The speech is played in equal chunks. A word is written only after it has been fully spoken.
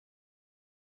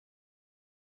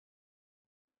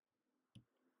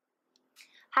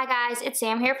Hi guys, it's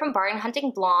Sam here from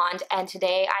Bargain.hunting.blonde, and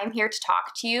today I'm here to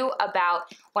talk to you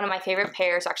about one of my favorite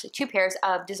pairs, actually two pairs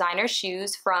of designer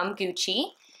shoes from Gucci.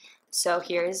 So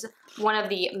here's one of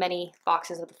the many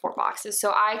boxes of the 4 boxes.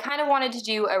 So I kind of wanted to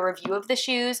do a review of the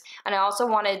shoes, and I also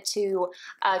wanted to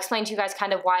explain to you guys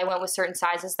kind of why I went with certain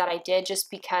sizes that I did, just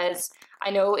because I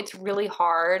know it's really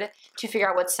hard to figure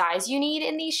out what size you need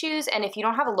in these shoes, and if you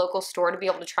don't have a local store to be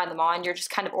able to try them on, you're just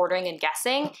kind of ordering and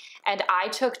guessing. And I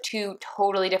took 2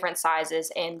 totally different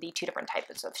sizes in the 2 different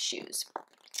types of shoes.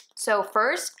 So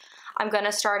first, I'm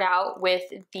gonna start out with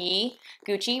the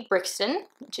Gucci Brixton,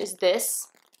 which is this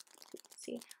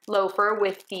loafer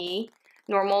with the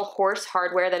normal horse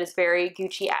hardware that is very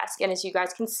Gucci-esque. And as you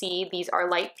guys can see, these are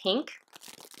light pink.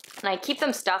 And I keep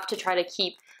them stuffed to try to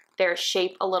keep their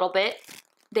shape a little bit.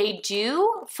 They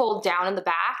do fold down in the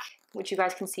back, which you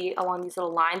guys can see along these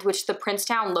little lines, which the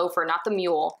Princetown loafer, not the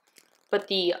mule, but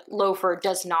the loafer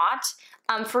does not.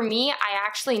 For me, I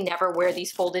actually never wear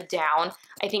these folded down.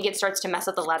 I think it starts to mess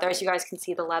up the leather. As you guys can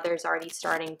see, the leather is already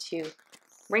starting to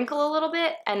wrinkle a little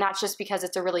bit, and that's just because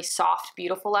it's a really soft,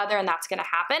 beautiful leather, and that's gonna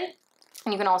happen.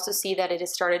 And you can also see that it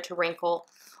has started to wrinkle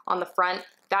on the front.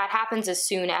 That happens as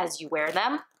soon as you wear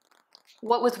them.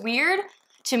 What was weird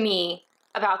to me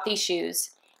about these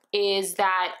shoes is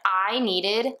that I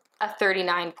needed a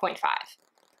 39.5.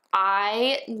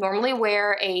 I normally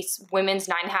wear a women's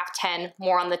 9.5-10,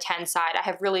 more on the 10 side. I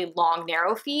have really long,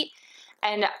 narrow feet,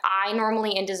 and I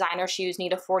normally in designer shoes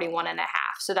need a 41.5.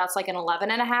 So that's like an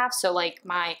 11.5. So like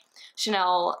my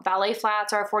Chanel ballet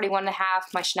flats are 41.5.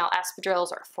 My Chanel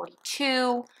espadrilles are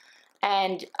 42.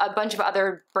 And a bunch of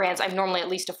other brands, I'm normally at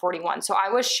least a 41. So I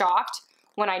was shocked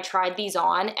when I tried these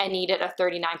on and needed a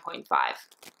 39.5.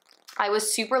 I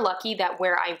was super lucky that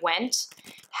where I went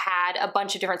had a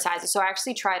bunch of different sizes. So I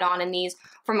actually tried on in these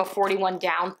from a 41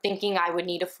 down, thinking I would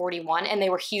need a 41, and they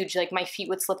were huge. Like my feet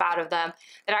would slip out of them.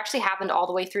 It actually happened all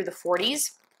the way through the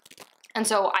 40s. And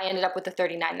so I ended up with the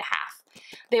 39.5.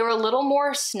 They were a little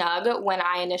more snug when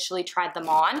I initially tried them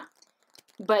on,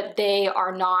 but they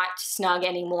are not snug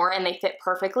anymore, and they fit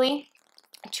perfectly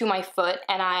to my foot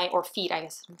or feet, I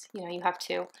guess, you know, you have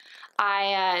 2.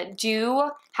 I do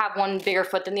have one bigger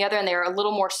foot than the other, and they're a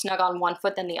little more snug on one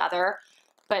foot than the other,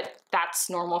 but that's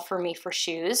normal for me for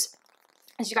shoes.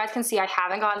 As you guys can see, I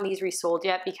haven't gotten these resoled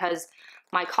yet because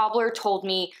my cobbler told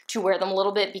me to wear them a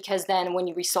little bit, because then when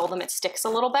you resole them, it sticks a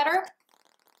little better.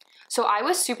 So I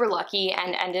was super lucky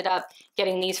and ended up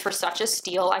getting these for such a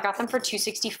steal. I got them for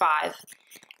 $265,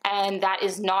 and that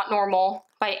is not normal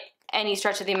by any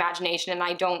stretch of the imagination, and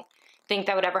I don't think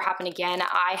that would ever happen again.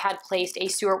 I had placed a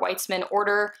Stuart Weitzman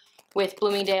order with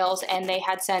Bloomingdale's, and they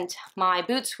had sent my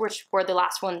boots, which were the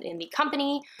last one in the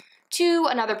company, to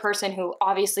another person who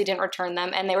obviously didn't return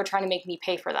them, and they were trying to make me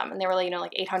pay for them. And they were like, you know,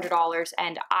 like $800,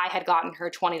 and I had gotten her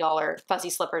 $20 fuzzy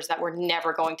slippers that were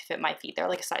never going to fit my feet. They're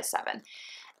like a size 7.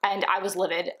 And I was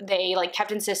livid. They like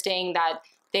kept insisting that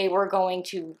they were going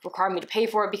to require me to pay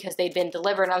for it because they'd been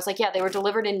delivered. And I was like, yeah, they were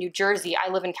delivered in New Jersey. I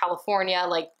live in California.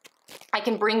 Like, I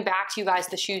can bring back to you guys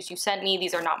the shoes you sent me.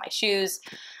 These are not my shoes.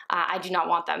 I do not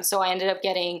want them. So I ended up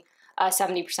getting a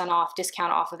 70% off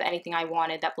discount off of anything I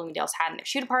wanted that Bloomingdale's had in their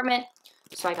shoe department.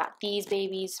 So I got these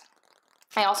babies.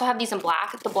 I also have these in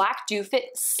black. The black do fit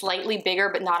slightly bigger,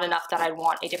 but not enough that I'd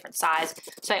want a different size.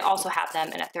 So I also have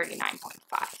them in a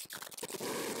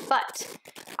 39.5. But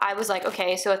I was like,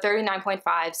 okay, so a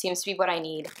 39.5 seems to be what I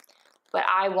need, but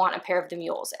I want a pair of the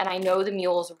mules. And I know the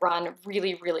mules run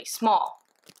really, really small.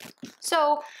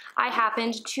 So I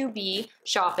happened to be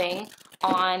shopping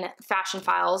on Fashion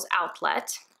Files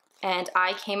outlet, and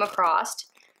I came across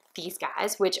these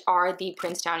guys, which are the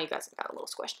Princetown. You guys have got a little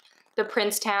squished. The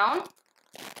Princetown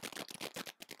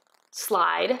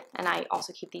slide, and I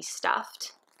also keep these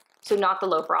stuffed. So not the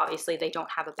loafer, obviously, they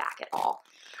don't have a back at all.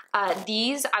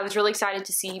 These I was really excited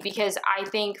to see, because I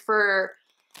think for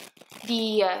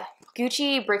the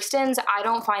Gucci Brixtons, I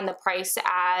don't find the price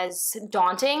as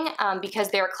daunting because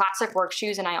they're classic work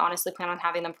shoes, and I honestly plan on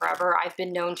having them forever. I've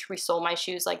been known to resole my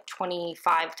shoes like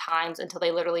 25 times until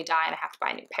they literally die and I have to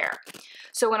buy a new pair.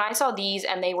 So when I saw these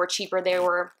and they were cheaper, they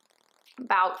were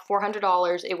about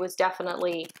 $400, it was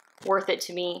definitely worth it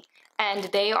to me. And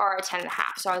they are a 10.5.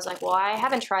 So I was like, well, I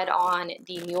haven't tried on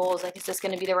the mules. Like, is this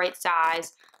going to be the right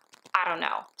size? I don't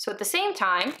know. So at the same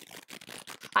time,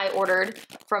 I ordered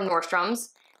from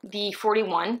Nordstrom's the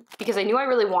 41 because I knew I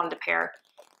really wanted a pair.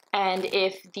 And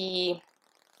if the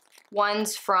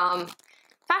ones from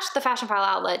the Fashion File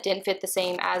outlet didn't fit the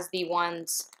same as the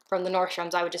ones from the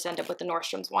Nordstrom's, I would just end up with the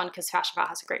Nordstrom's one because Fashion File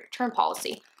has a great return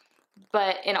policy.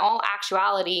 But in all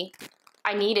actuality,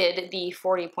 I needed the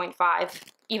 40.5,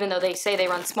 even though they say they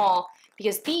run small,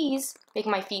 because these make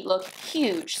my feet look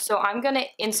huge. So I'm gonna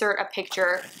insert a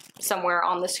picture somewhere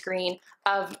on the screen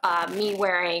of me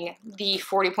wearing the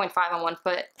 40.5 on one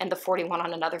foot and the 41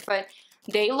 on another foot.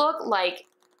 They look like,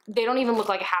 they don't even look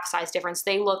like a half size difference.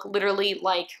 They look literally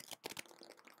like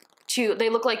they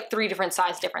look like 3 different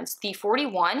size difference. The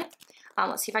 41,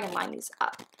 let's see if I can line these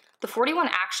up. The 41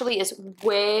 actually is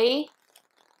way,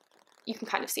 you can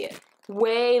kind of see it,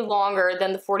 way longer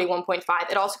than the 41.5.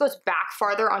 It also goes back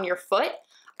farther on your foot.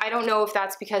 I don't know if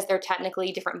that's because they're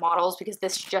technically different models, because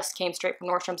this just came straight from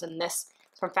Nordstrom's and this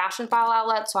is from Fashion File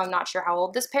Outlet, so I'm not sure how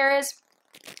old this pair is.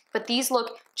 But these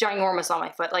look ginormous on my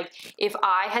foot. Like, if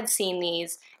I had seen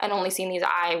these and only seen these,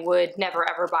 I would never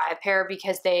ever buy a pair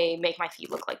because they make my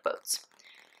feet look like boats.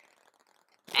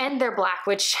 And they're black,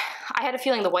 which I had a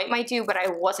feeling the white might do, but I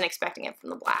wasn't expecting it from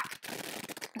the black.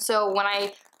 So when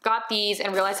I got these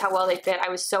and realized how well they fit, I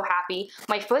was so happy.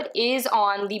 My foot is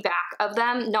on the back of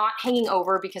them, not hanging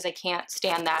over because I can't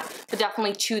stand that, but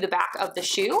definitely to the back of the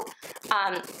shoe,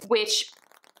 which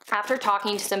after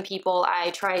talking to some people,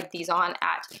 I tried these on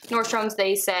at Nordstrom's,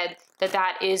 they said that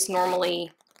that is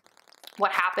normally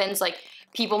what happens. Like,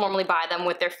 people normally buy them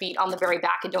with their feet on the very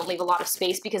back and don't leave a lot of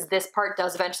space because this part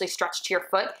does eventually stretch to your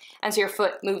foot, and so your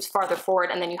foot moves farther forward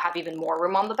and then you have even more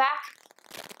room on the back.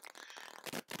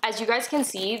 As you guys can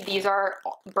see, these are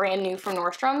brand new from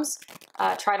Nordstrom's,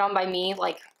 tried on by me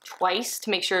like twice to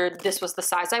make sure this was the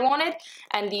size I wanted,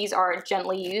 and these are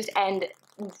gently used, and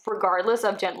regardless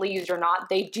of gently used or not,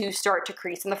 they do start to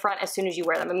crease in the front as soon as you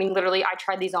wear them. I mean, literally, I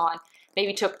tried these on,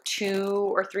 maybe took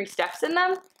 2 or 3 steps in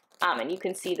them, and you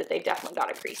can see that they've definitely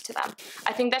got a crease to them.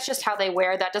 I think that's just how they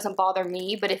wear. That doesn't bother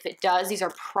me, but if it does, these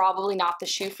are probably not the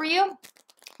shoe for you.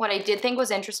 What I did think was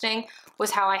interesting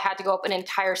was how I had to go up an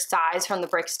entire size from the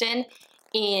Brixton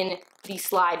in the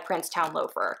slide Princetown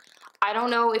loafer. I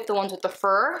don't know if the ones with the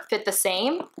fur fit the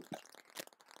same,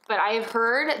 but I have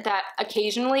heard that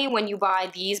occasionally when you buy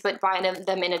these, but buy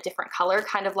them in a different color,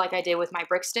 kind of like I did with my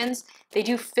Brixtons, they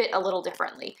do fit a little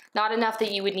differently. Not enough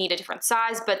that you would need a different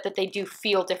size, but that they do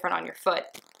feel different on your foot.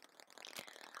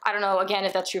 I don't know, again,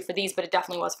 if that's true for these, but it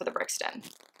definitely was for the Brixton.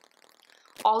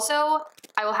 Also,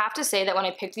 I will have to say that when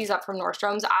I picked these up from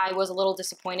Nordstrom's, I was a little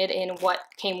disappointed in what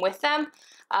came with them.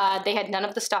 They had none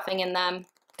of the stuffing in them.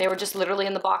 They were just literally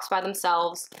in the box by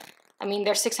themselves. I mean,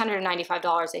 they're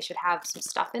 $695. They should have some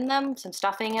stuff in them, some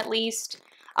stuffing at least.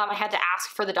 I had to ask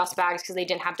for the dust bags because they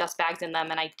didn't have dust bags in them,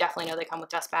 and I definitely know they come with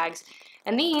dust bags.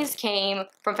 And these came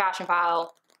from Fashion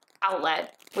File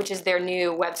Outlet, which is their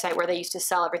new website where they used to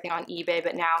sell everything on eBay,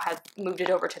 but now have moved it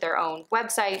over to their own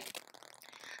website.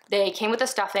 They came with the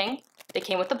stuffing, they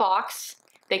came with the box,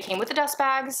 they came with the dust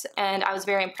bags, and I was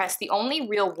very impressed. The only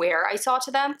real wear I saw to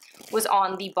them was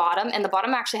on the bottom, and the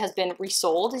bottom actually has been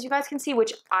resoled, as you guys can see,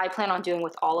 which I plan on doing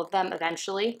with all of them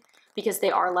eventually, because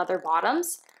they are leather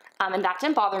bottoms, and that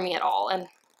didn't bother me at all. And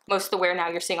most of the wear now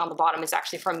you're seeing on the bottom is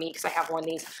actually from me, because I have worn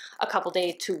these a couple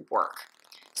days to work.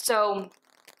 So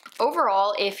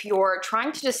overall, if you're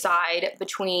trying to decide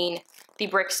between the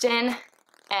Brixton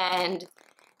and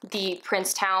the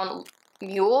Princetown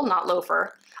mule, not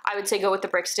loafer, I would say go with the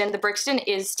Brixton. The Brixton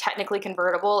is technically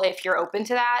convertible if you're open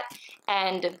to that,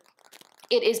 and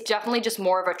it is definitely just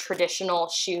more of a traditional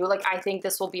shoe. Like, I think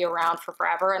this will be around for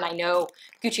forever, and I know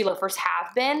Gucci loafers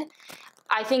have been.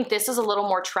 I think this is a little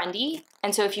more trendy,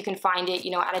 and so if you can find it,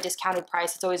 you know, at a discounted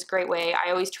price, it's always a great way.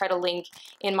 I always try to link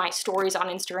in my stories on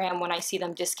Instagram when I see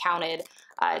them discounted.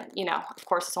 You know, of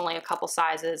course, it's only a couple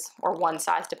sizes or one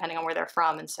size depending on where they're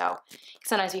from, and so it can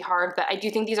sometimes be hard, but I do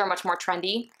think these are much more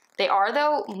trendy. They are,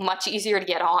 though, much easier to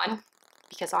get on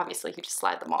because obviously you just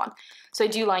slide them on. So I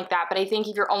do like that, but I think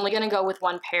if you're only going to go with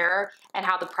one pair and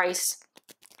how the price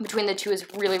between the two is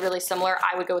really, really similar,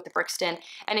 I would go with the Brixton.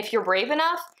 And if you're brave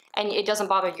enough and it doesn't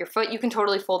bother your foot, you can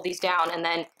totally fold these down, and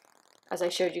then, as I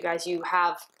showed you guys, you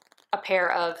have a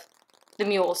pair of the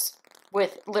mules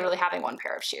with literally having one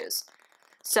pair of shoes.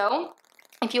 So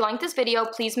if you liked this video,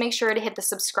 please make sure to hit the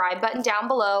subscribe button down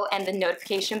below and the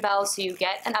notification bell so you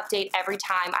get an update every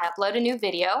time I upload a new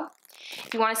video.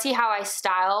 If you want to see how I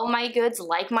style my goods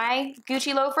like my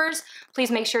Gucci loafers,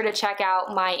 please make sure to check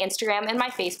out my Instagram and my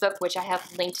Facebook, which I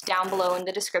have linked down below in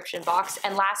the description box.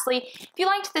 And lastly, if you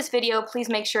liked this video, please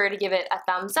make sure to give it a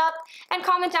thumbs up and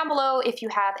comment down below if you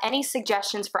have any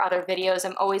suggestions for other videos.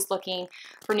 I'm always looking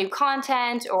for new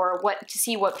content or to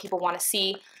see what people want to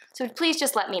see. So please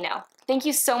just let me know. Thank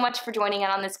you so much for joining in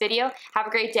on this video. Have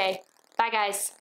a great day. Bye, guys.